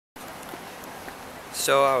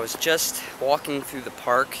So I was just walking through the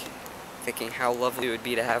park thinking how lovely it would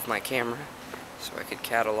be to have my camera so I could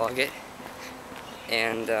catalog it,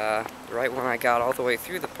 and right when I got all the way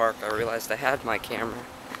through the park I realized I had my camera,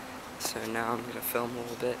 so now I'm going to film a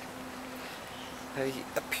little bit. I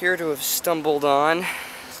appear to have stumbled on,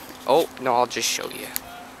 oh no, I'll just show you.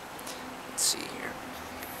 Let's see here.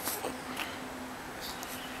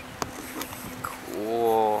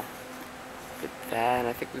 Cool. Look at that, and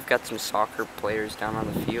I think we've got some soccer players down on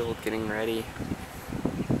the field getting ready.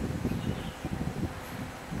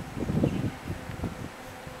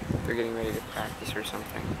 They're getting ready to practice or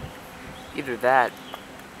something. Either that,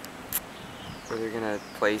 or they're gonna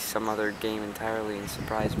play some other game entirely and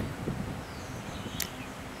surprise me.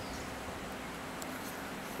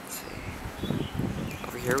 Let's see.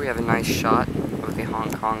 Over here we have a nice shot of the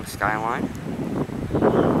Hong Kong skyline.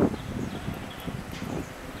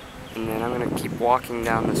 And then I'm gonna keep walking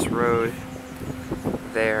down this road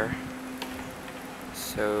there.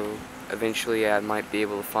 So eventually I might be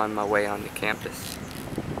able to find my way onto campus.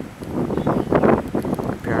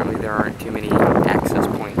 Apparently there aren't too many access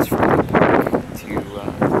points from the park to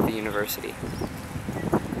the university.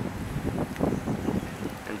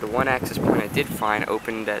 And the one access point I did find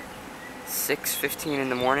opened at 6:15 in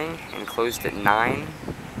the morning and closed at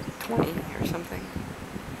 9:20 or something.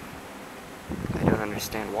 I don't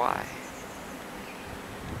understand why.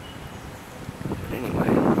 But anyway,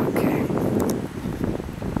 okay.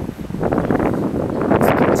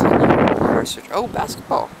 Let's continue our search. Oh,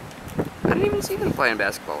 basketball! I didn't even see them playing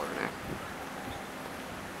basketball over there.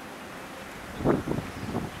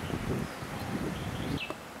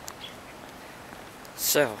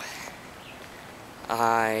 So,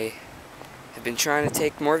 I have been trying to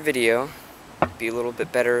take more video, be a little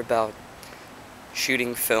bit better about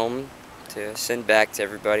shooting film to send back to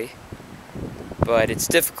everybody. But it's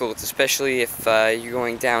difficult, especially if you're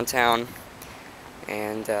going downtown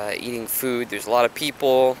and eating food. There's a lot of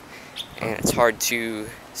people, and it's hard to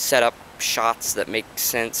set up shots that make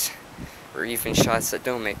sense, or even shots that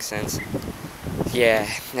don't make sense. Yeah,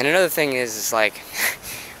 and another thing is like,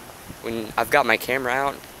 when I've got my camera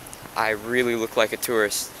out, I really look like a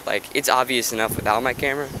tourist. Like, it's obvious enough without my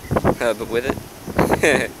camera, but with it,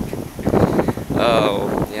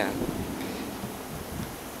 oh, yeah.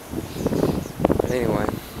 But anyway,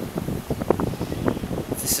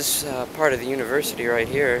 this is part of the university right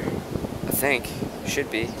here, I think.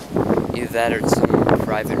 Should be. Either that or some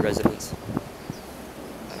private residence.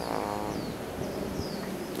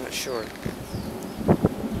 Not sure.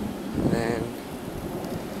 And then,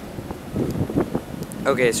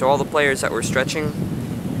 okay, so all the players that were stretching,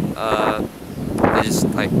 they just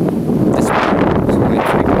like disappeared. So we have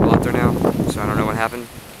 3 people out there now, so I don't know what happened.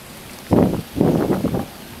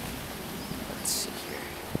 Let's see here.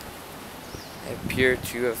 I appear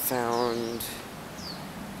to have found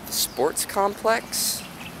the sports complex.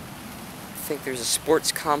 I think there's a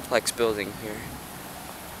sports complex building here.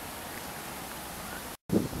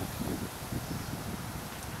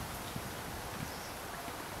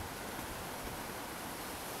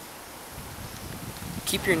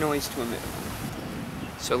 Keep your noise to a minimum.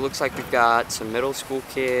 So it looks like we've got some middle school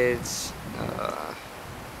kids,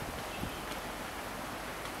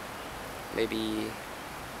 maybe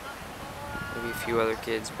a few other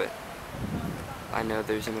kids, but I know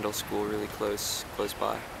there's a middle school really close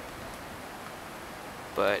by.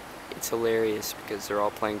 But it's hilarious because they're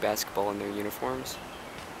all playing basketball in their uniforms.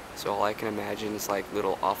 So all I can imagine is like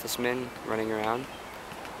little office men running around.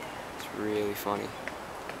 It's really funny.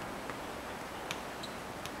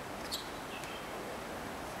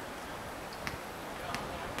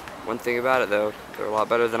 One thing about it though, they're a lot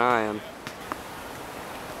better than I am.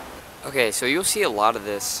 Okay, so you'll see a lot of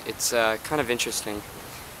this. It's kind of interesting.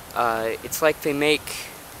 It's like they make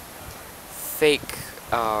fake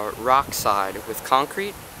rock side with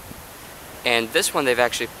concrete, and this one they've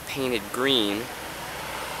actually painted green,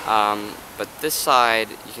 but this side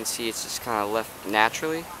you can see it's just kind of left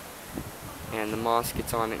naturally, and the moss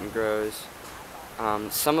gets on it and grows.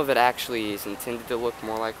 Some of it actually is intended to look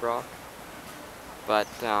more like rock, but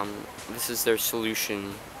this is their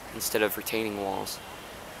solution instead of retaining walls.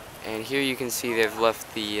 And here you can see they've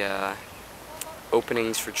left the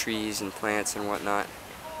openings for trees and plants and whatnot,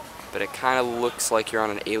 but it kind of looks like you're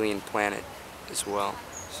on an alien planet as well.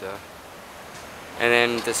 So, and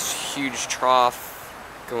then this huge trough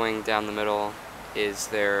going down the middle is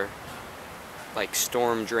their like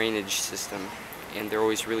storm drainage system, and they're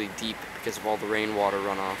always really deep because of all the rainwater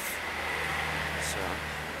runoff. So,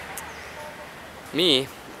 me,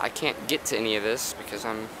 I can't get to any of this because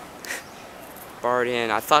I'm barred in.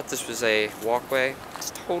 I thought this was a walkway.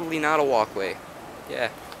 It's totally not a walkway. Yeah,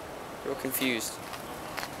 real confused.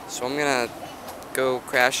 So I'm gonna go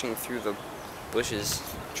crashing through the bushes,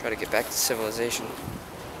 try to get back to civilization.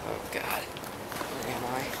 Oh God, where am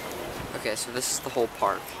I? Okay, so this is the whole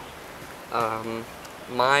park.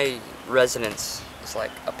 My residence is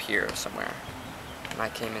like up here somewhere, and I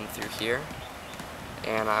came in through here,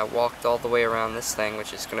 and I walked all the way around this thing,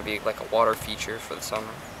 which is gonna be like a water feature for the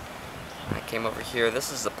summer. I came over here.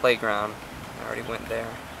 This is the playground. I already went there.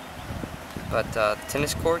 But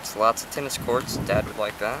tennis courts, lots of tennis courts. Dad would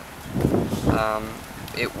like that.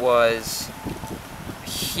 It was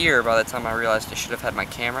here by the time I realized I should have had my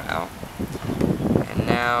camera out. And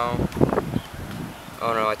now,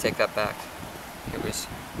 oh no, I take that back. It was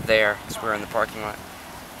there, because we're in the parking lot.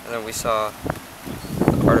 And then we saw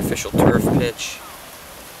the artificial turf pitch,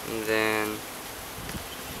 and then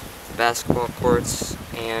the basketball courts,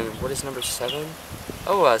 and what is number 7?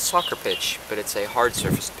 Oh, a soccer pitch, but it's a hard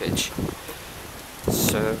surface pitch.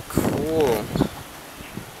 So cool.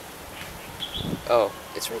 Oh,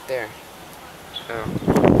 it's right there.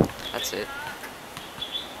 Oh, that's it.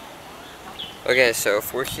 Okay, so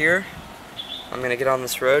if we're here, I'm gonna get on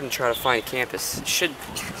this road and try to find campus.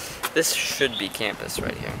 This should be campus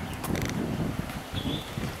right here.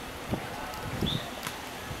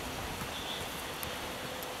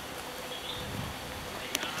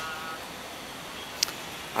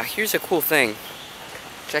 Here's a cool thing.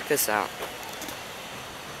 Check this out.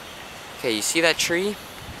 Okay, you see that tree?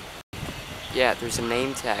 Yeah, there's a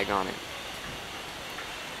name tag on it.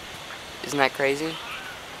 Isn't that crazy?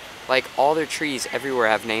 Like, all their trees everywhere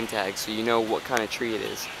have name tags, so you know what kind of tree it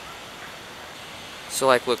is. So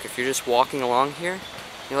like, look, if you're just walking along here,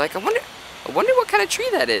 you're like, I wonder what kind of tree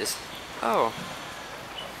that is. Oh,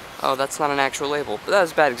 that's not an actual label, but that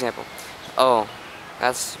was a bad example. Oh,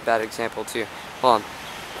 that's a bad example too. Hold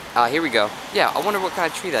on. Here we go. Yeah, I wonder what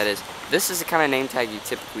kind of tree that is. This is the kind of name tag you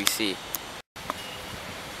typically see.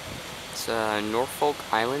 It's a Norfolk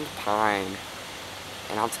Island pine.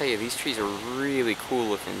 And I'll tell you, these trees are really cool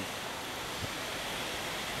looking.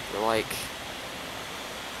 They're like,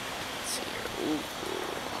 let's see here. Ooh.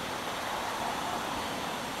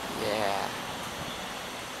 Yeah.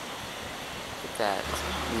 Look at that.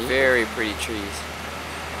 Very pretty trees.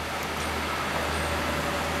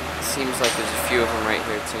 Seems like there's a few of them right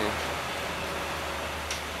here too.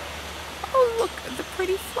 Oh, look at the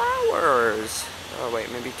pretty flowers. Oh wait,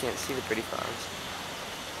 maybe you can't see the pretty flowers.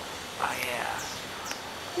 Oh yeah.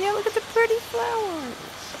 Yeah, look at the pretty flowers.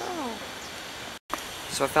 Oh.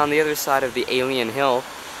 So I found the other side of the alien hill.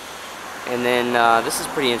 And then this is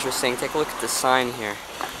pretty interesting. Take a look at the sign here.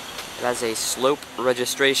 It has a slope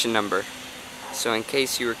registration number. So in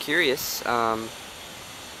case you were curious,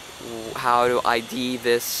 how to ID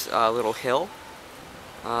this little hill,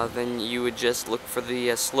 then you would just look for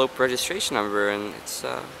the slope registration number, and it's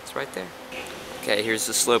right there. Okay, here's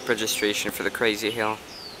the slope registration for the crazy hill,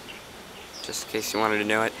 just in case you wanted to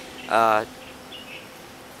know it.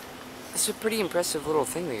 It's a pretty impressive little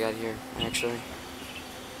thing they got here, actually.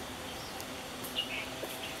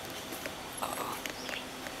 Uh-oh.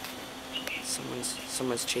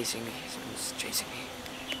 Someone's chasing me. Someone's chasing me.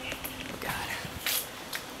 Oh God.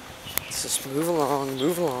 Let's just move along,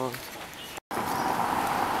 move along.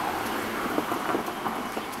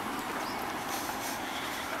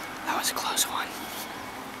 That was a close one.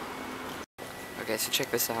 Okay, so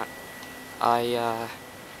check this out.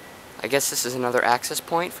 I guess this is another access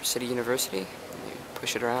point for City University. You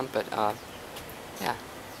push it around, but yeah.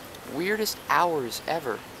 Weirdest hours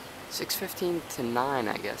ever. 6:15 to 9,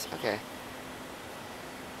 I guess. Okay.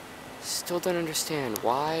 Still don't understand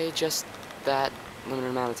why just that limited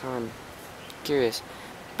amount of time. Curious.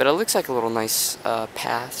 But it looks like a little nice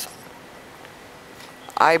path.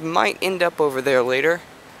 I might end up over there later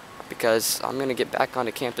because I'm gonna get back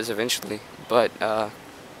onto campus eventually. But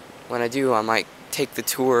when I do, I might take the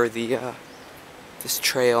tour of this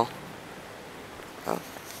trail. Oh.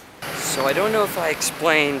 So I don't know if I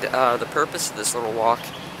explained the purpose of this little walk.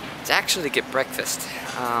 It's actually to get breakfast.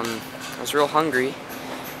 I was real hungry,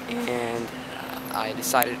 and I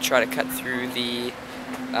decided to try to cut through the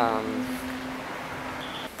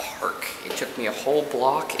park. It took me a whole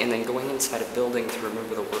block and then going inside a building to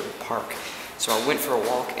remember the word park. So I went for a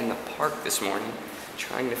walk in the park this morning,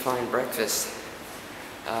 trying to find breakfast.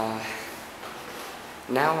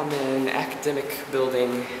 Now I'm in Academic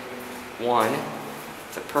Building 1,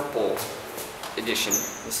 the purple edition.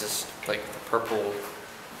 This is like the purple,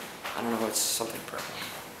 I don't know, it's something purple.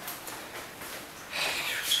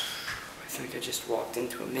 I think I just walked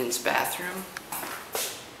into a men's bathroom.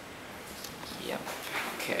 Yep,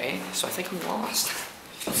 okay, so I think I'm lost.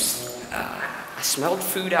 I smelled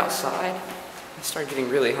food outside. I start getting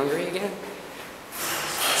really hungry again.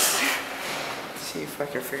 See if I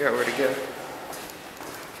can figure out where to go.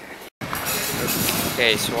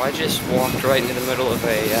 Okay, so I just walked right into the middle of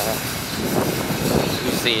it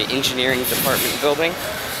was the engineering department building,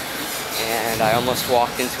 and I almost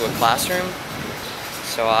walked into a classroom,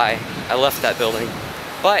 so I left that building.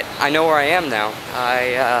 But I know where I am now.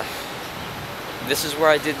 This is where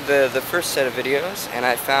I did the first set of videos, and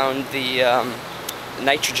I found the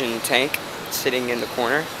nitrogen tank sitting in the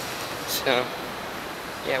corner. So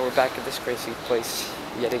yeah, we're back at this crazy place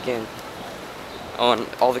yet again on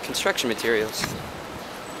all the construction materials.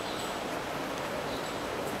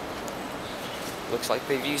 Looks like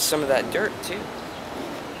they've used some of that dirt too.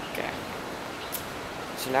 Okay.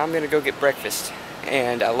 So now I'm gonna go get breakfast,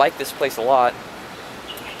 and I like this place a lot,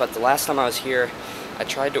 but the last time I was here I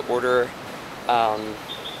tried to order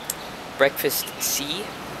breakfast C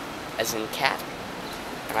as in cat,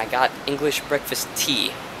 and I got English breakfast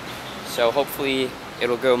tea, so hopefully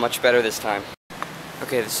it'll go much better this time.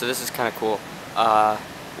 Okay, so this is kind of cool.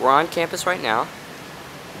 We're on campus right now.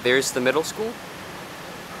 There's the middle school.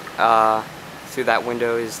 Through that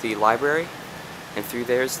window is the library, and through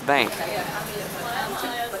there is the bank.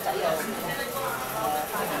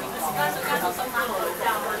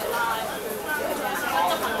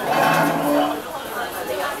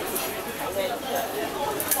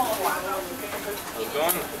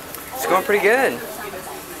 It's going pretty good.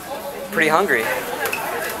 Pretty hungry.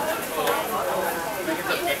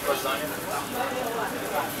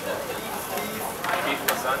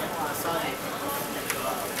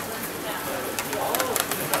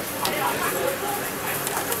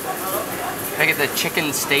 Can I get the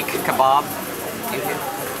chicken steak kebab? Thank you.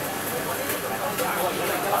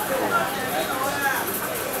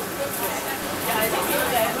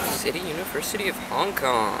 City University of Hong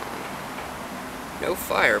Kong. No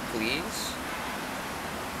fire, please.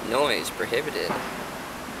 Noise prohibited.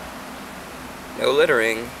 No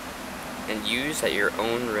littering, and use at your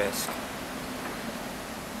own risk.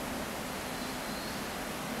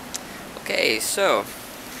 Okay, so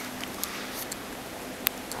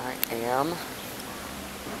I am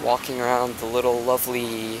walking around the little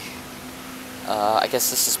lovely, I guess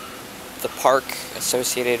this is the park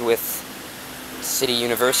associated with City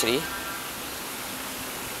University.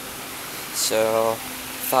 So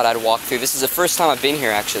thought I'd walk through. This is the first time I've been here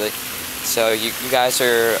actually, so you guys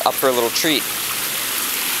are up for a little treat.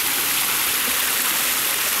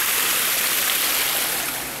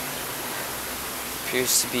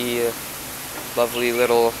 Appears to be a lovely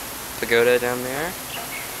little pagoda down there.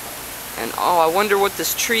 And oh, I wonder what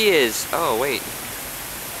this tree is. Oh, wait.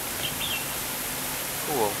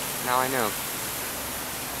 Cool. Now I know.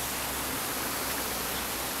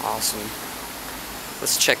 Awesome.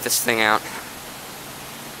 Let's check this thing out.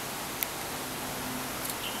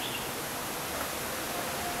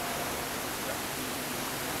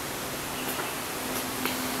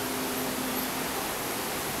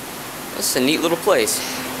 This is a neat little place.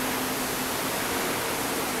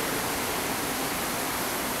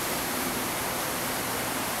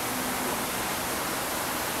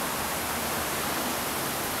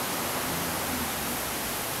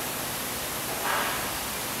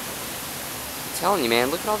 I'm telling you, man,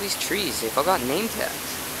 look at all these trees. They've all got name tags.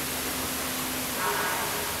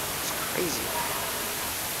 It's crazy.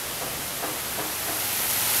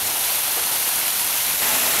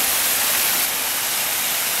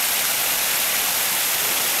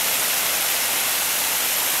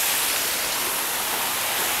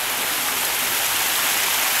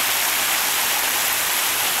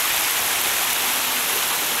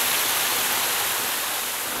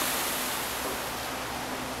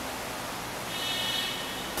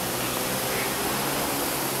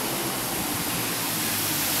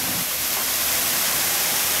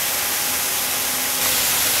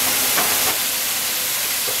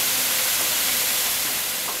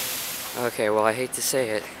 Okay, well, I hate to say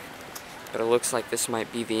it, but it looks like this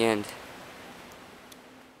might be the end.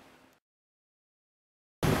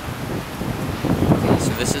 Okay,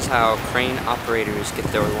 so this is how crane operators get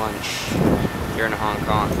their lunch here in Hong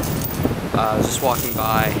Kong. I was just walking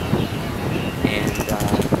by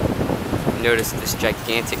and noticed this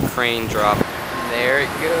gigantic crane drop. There it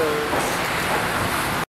goes.